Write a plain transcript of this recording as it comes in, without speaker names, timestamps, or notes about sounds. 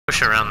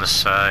push around the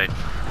side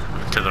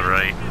to the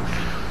right.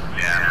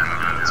 Yeah.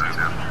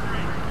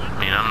 I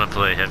mean, I'm gonna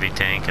play heavy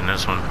tank in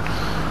this one.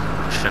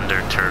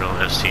 Fender Turtle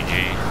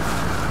STG.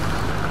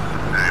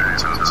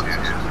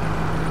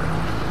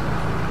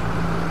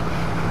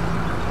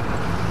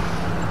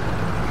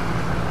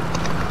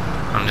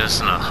 I'm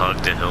just gonna hug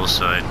the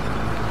hillside.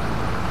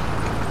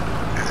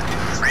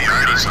 Three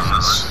arties on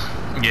this.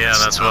 Yeah,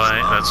 that's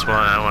why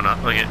I wanna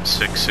look at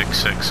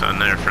 666 on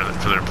there for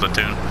their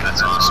platoon.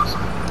 That's awesome.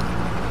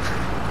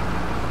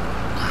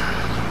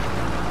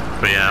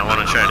 But yeah, I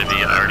wanna try to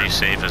be already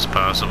safe as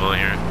possible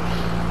here.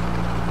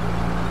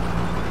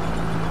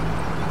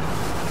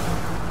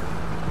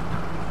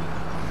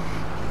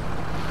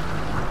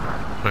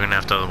 We're gonna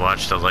have to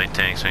watch the light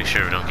tanks, make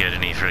sure we don't get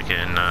any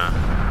freaking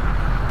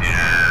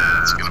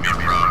yeah, it's gonna be a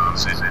problem.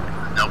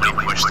 Nobody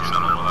pushed through the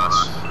middle of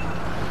us.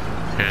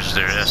 Here's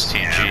their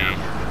STG. Yeah.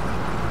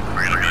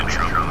 We're gonna be in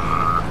trouble.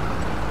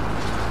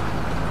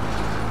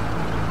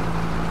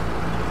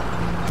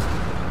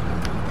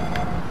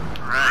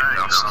 Alright,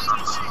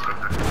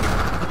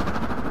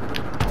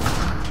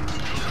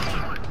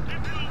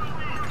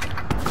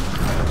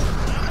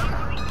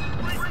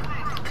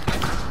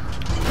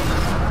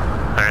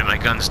 Alright, my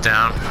gun's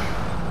down.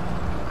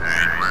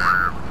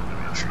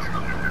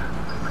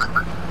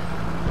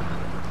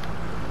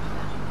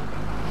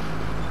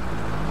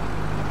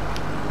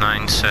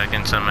 9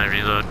 seconds on my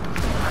reload.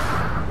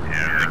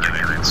 Yeah, I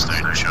think it's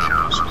starting to chop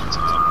us.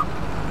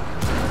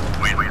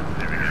 Wait,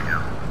 there we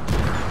go.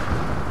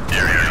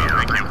 There we go,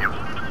 thank you.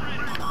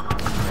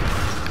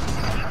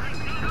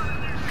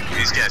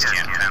 These guys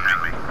can't pen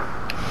me.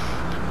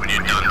 When you're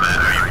done that,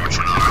 are you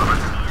pushing over?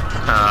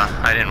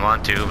 I didn't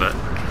want to, but...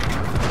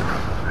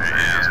 Yeah,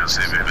 I was gonna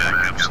save it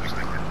back up so we can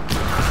get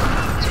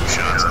some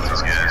shots at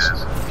these guys.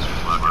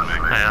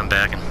 Alright, I'm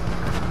backing.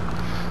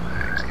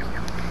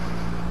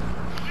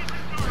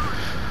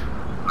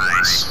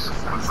 Nice.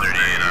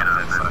 138 out of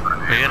that fucker.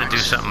 We gotta do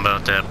something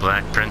about that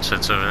black prince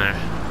that's over there.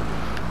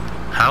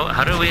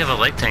 How do we have a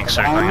light tank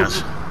circling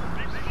us?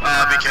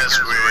 Because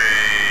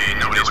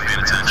nobody's paying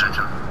attention.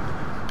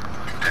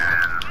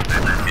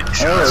 And getting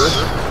shots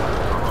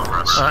all over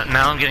us.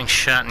 Now I'm getting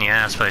shot in the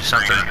ass by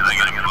something. I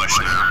gotta push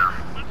now.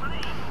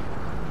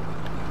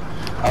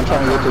 I'm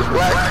trying to get this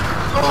black.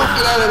 Oh,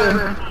 get out of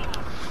there.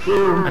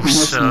 I'm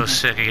so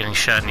sick of getting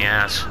shot in the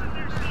ass.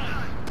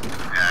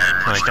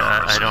 Like,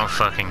 I don't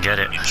fucking get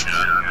it. Get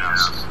shot in the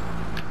ass.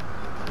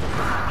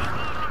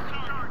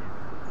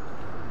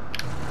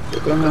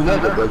 Get them in the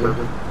head, brother.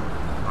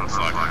 Oh,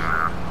 fuck.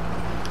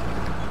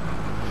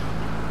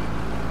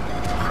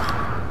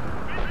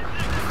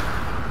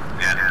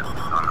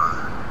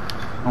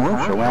 And we're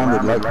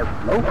surrounded like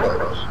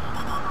locals.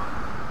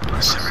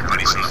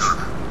 Everybody's in the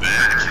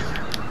back.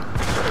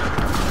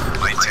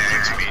 Light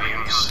tanks,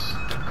 mediums.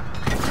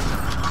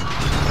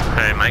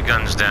 Alright, my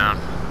gun's down.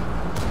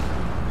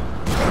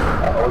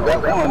 Oh, we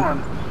got one.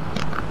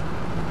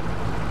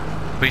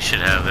 We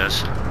should have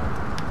this.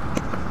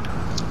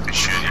 We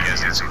should, you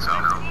guys get some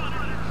help.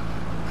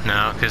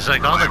 No, because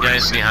like all the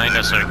guys behind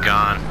us are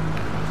gone.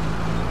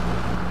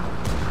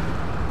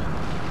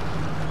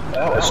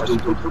 That was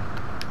stupid.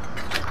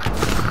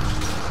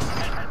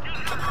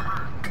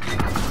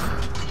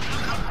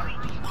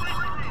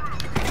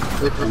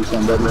 Hit from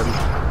somebody.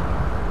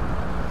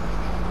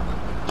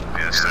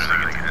 Yeah, it's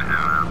starting to get in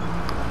now.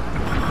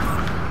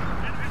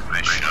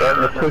 Nice shot.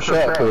 Starting to push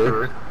out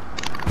here.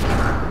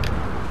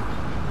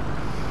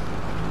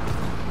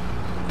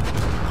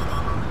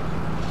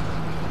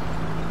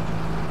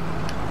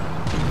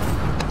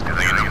 I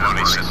think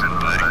nobody's sitting in the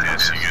back there,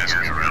 so you guys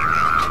can run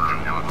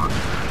around.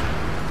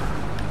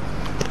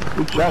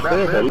 Good shot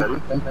there, buddy.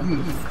 Thank you.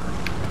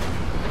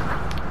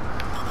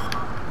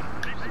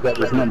 Got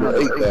this number 8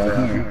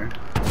 down here.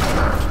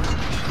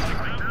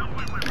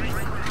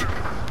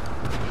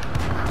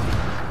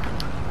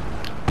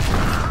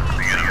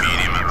 We got a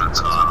medium at the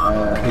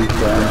top. He's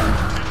down.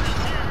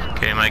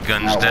 Okay, my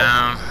gun's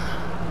down.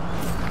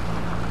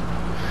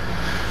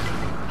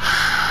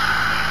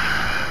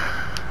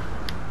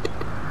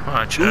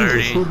 Watch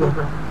Artie.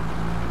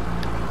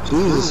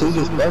 Jesus, he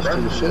just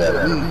busted the shit out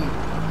of me.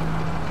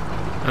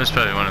 That was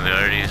probably one of the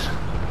Arties.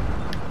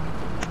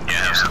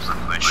 Yeah, have something.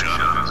 Nice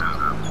shot on us.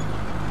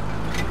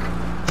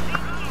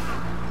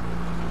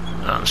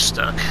 I'm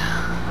stuck.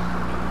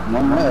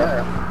 One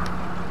left.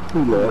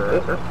 Two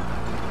left.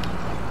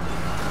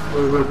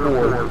 Over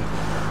 4.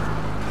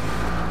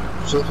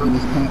 Sitting in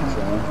his pants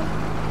on.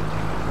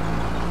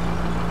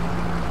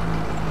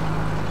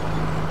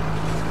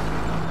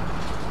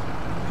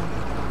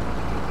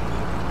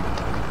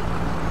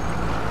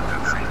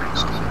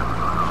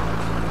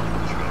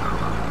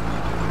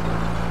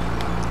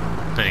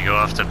 Did he go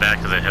off the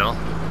back of the hill?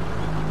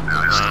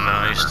 Oh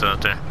no, he's still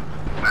out there.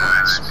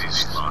 Nice, he's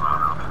slow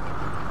down.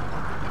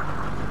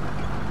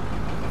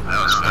 That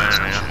was fast.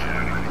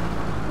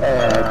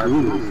 There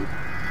we go. Dude.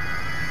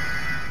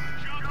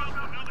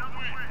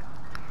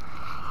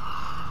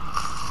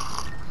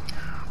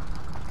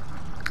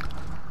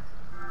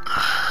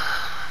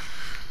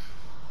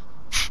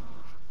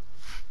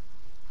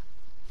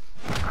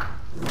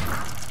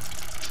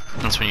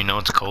 happens when you know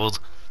it's cold.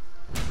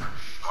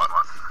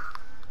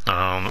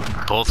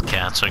 What? Both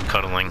cats are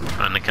cuddling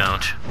on the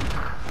couch.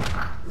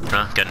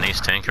 Got an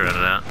ace tanker out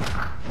of that.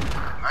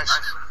 Nice.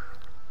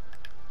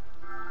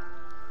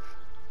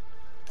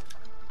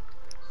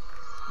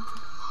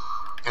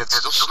 It's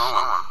still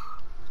snowing.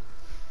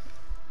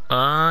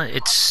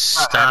 It's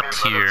stopped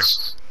here.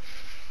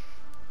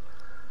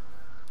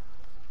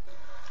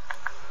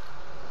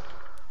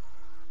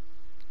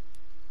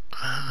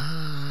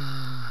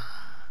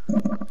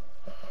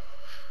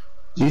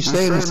 Do you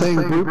stay in the same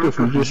group if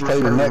you just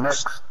play the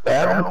next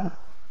battle?